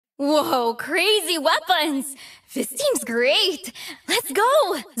Whoa, crazy weapons! This team's great! Let's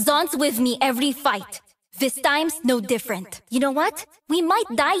go! Zaun's with me every fight. This time's no different. You know what? We might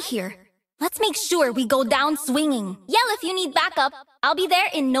die here. Let's make sure we go down swinging. Yell if you need backup. I'll be there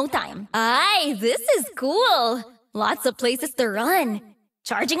in no time. Aye, this is cool. Lots of places to run.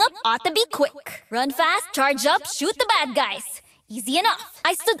 Charging up ought to be quick. Run fast, charge up, shoot the bad guys. Easy enough.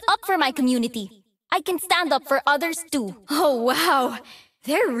 I stood up for my community. I can stand up for others too. Oh, wow.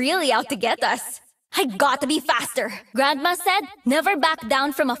 They're really out to get us. I got to be faster. Grandma said, never back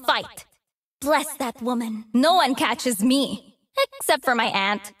down from a fight. Bless that woman. No one catches me. Except for my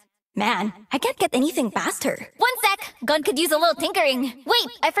aunt. Man, I can't get anything past her. One sec. Gun could use a little tinkering. Wait,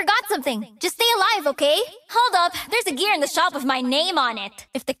 I forgot something. Just stay alive, okay? Hold up. There's a gear in the shop with my name on it.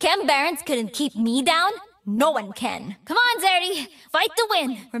 If the Chem Barons couldn't keep me down, no one can. Come on, Zeri. Fight to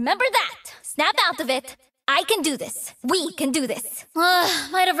win. Remember that. Snap out of it. I can do this. We can do this.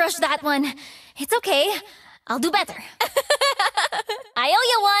 Might have rushed that one. It's okay. I'll do better. I owe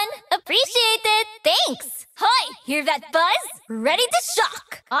you one. Appreciate it. Thanks. Hi, hear that buzz? Ready to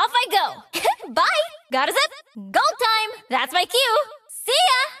shock. Off I go. Bye. Got a zip? Go time. That's my cue. See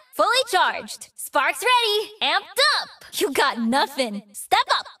ya. Fully charged. Sparks ready. Amped up. You got nothing. Step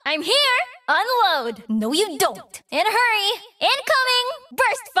up. I'm here. Unload. No, you don't. In a hurry. Incoming.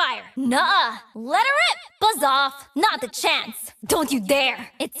 Burst fire. Nuh-uh. Let her rip. Buzz off. Not a chance. Don't you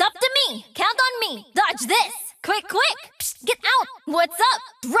dare. It's up to me. Count on me. Dodge this. Quick, quick. Psst, get out. What's up?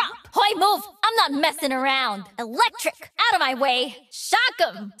 Drop. Hoy, move. I'm not messing around. Electric. Out of my way. Shock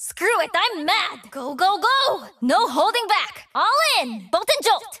 'em. Screw it. I'm mad. Go, go, go. No holding back. All in. Bolt and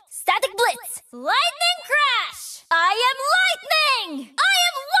jolt. Static blitz. Lightning crash. I am lightning. I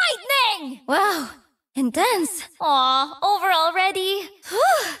am lightning. Wow. Intense. Aw, over already.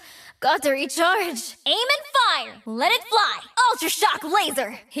 Whew. Got to recharge. Aim and fire. Let it fly. Ultra shock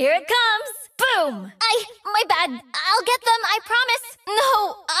laser. Here it comes. Boom. My bad. I'll get them, I promise.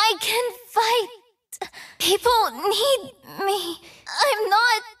 No, I can fight. People need me. I'm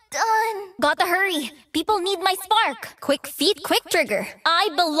not done. Gotta hurry. People need my spark. Quick feet, quick trigger. I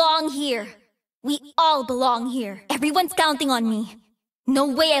belong here. We all belong here. Everyone's counting on me. No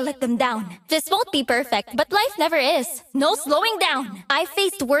way I let them down. This won't be perfect, but life never is. No slowing down. I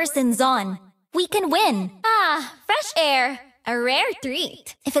faced worse in Zaun. We can win. Ah, fresh air. A rare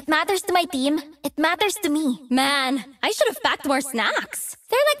treat. If it matters to my team, it matters to me. Man, I should have packed more snacks.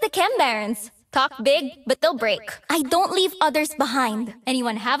 They're like the Chem Barons. Talk big, but they'll break. I don't leave others behind.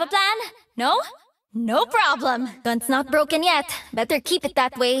 Anyone have a plan? No? No problem. Gun's not broken yet. Better keep it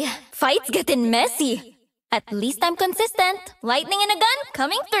that way. Fights getting messy. At least I'm consistent. Lightning in a gun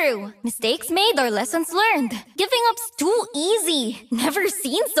coming through. Mistakes made or lessons learned. Giving up's too easy. Never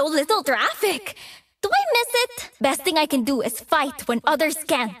seen so little traffic. Do I miss it? Best thing I can do is fight when others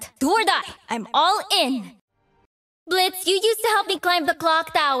can't. Do or die. I'm all in. Blitz, you used to help me climb the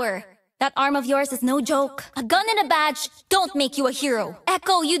clock tower. That arm of yours is no joke. A gun and a badge don't make you a hero.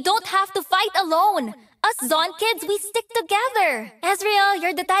 Echo, you don't have to fight alone. Us Zaun kids, we stick together. Ezreal,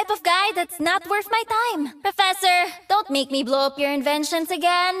 you're the type of guy that's not worth my time. Professor, don't make me blow up your inventions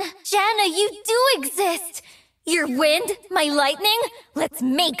again. Janna, you do exist. Your wind, my lightning, let's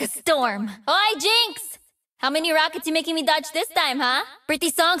make a storm. Oi, Jinx! How many rockets you making me dodge this time, huh? Pretty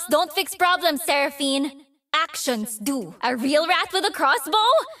songs don't fix problems, Seraphine. Actions do. A real rat with a crossbow?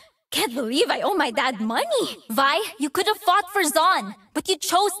 Can't believe I owe my dad money. Vi, you could have fought for Zaun, but you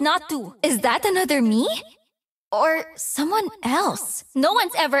chose not to. Is that another me? Or someone else? No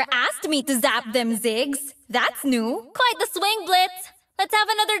one's ever asked me to zap them zigs. That's new. Quite the swing, Blitz. Let's have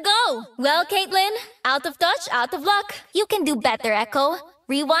another go. Well, Caitlin, out of touch, out of luck. You can do better, Echo.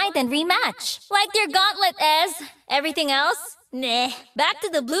 Rewind and rematch. Like your gauntlet, Ez. Everything else? Nah. Back to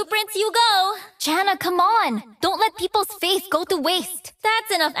the blueprints you go. Janna, come on. Don't let people's faith go to waste.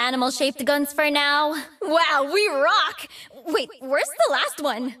 That's enough animal-shaped guns for now. Wow, we rock. Wait, where's the last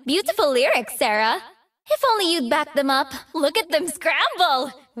one? Beautiful lyrics, Sarah. If only you'd back them up. Look at them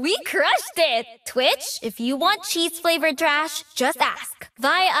scramble. We crushed it. Twitch, if you want cheese-flavored trash, just ask.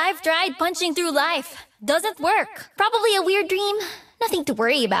 Vi, I've tried punching through life. Doesn't work. Probably a weird dream. Nothing to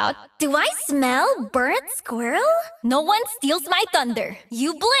worry about. Do I smell burnt squirrel? No one steals my thunder.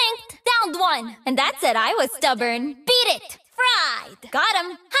 You blinked. Downed one. And that said I was stubborn. Beat it. Fried. Got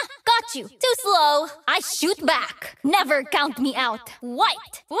him. Ha, got you. Too slow. I shoot back. Never count me out.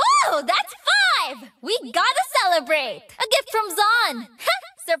 White. Whoa, that's 5. We gotta celebrate. A gift from Zaun. Ha,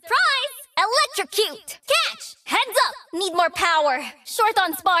 surprise. Electrocute. Catch. Heads up. Need more power. Short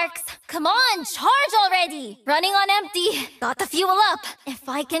on sparks. Come on, charge already. Running on empty. Got to fuel up. If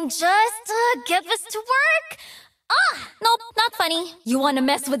I can just get this to work. Nope, not funny. You wanna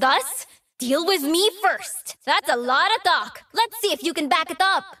mess with us? Deal with me first. That's a lot of talk. Let's see if you can back it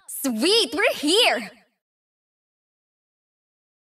up. Sweet, we're here.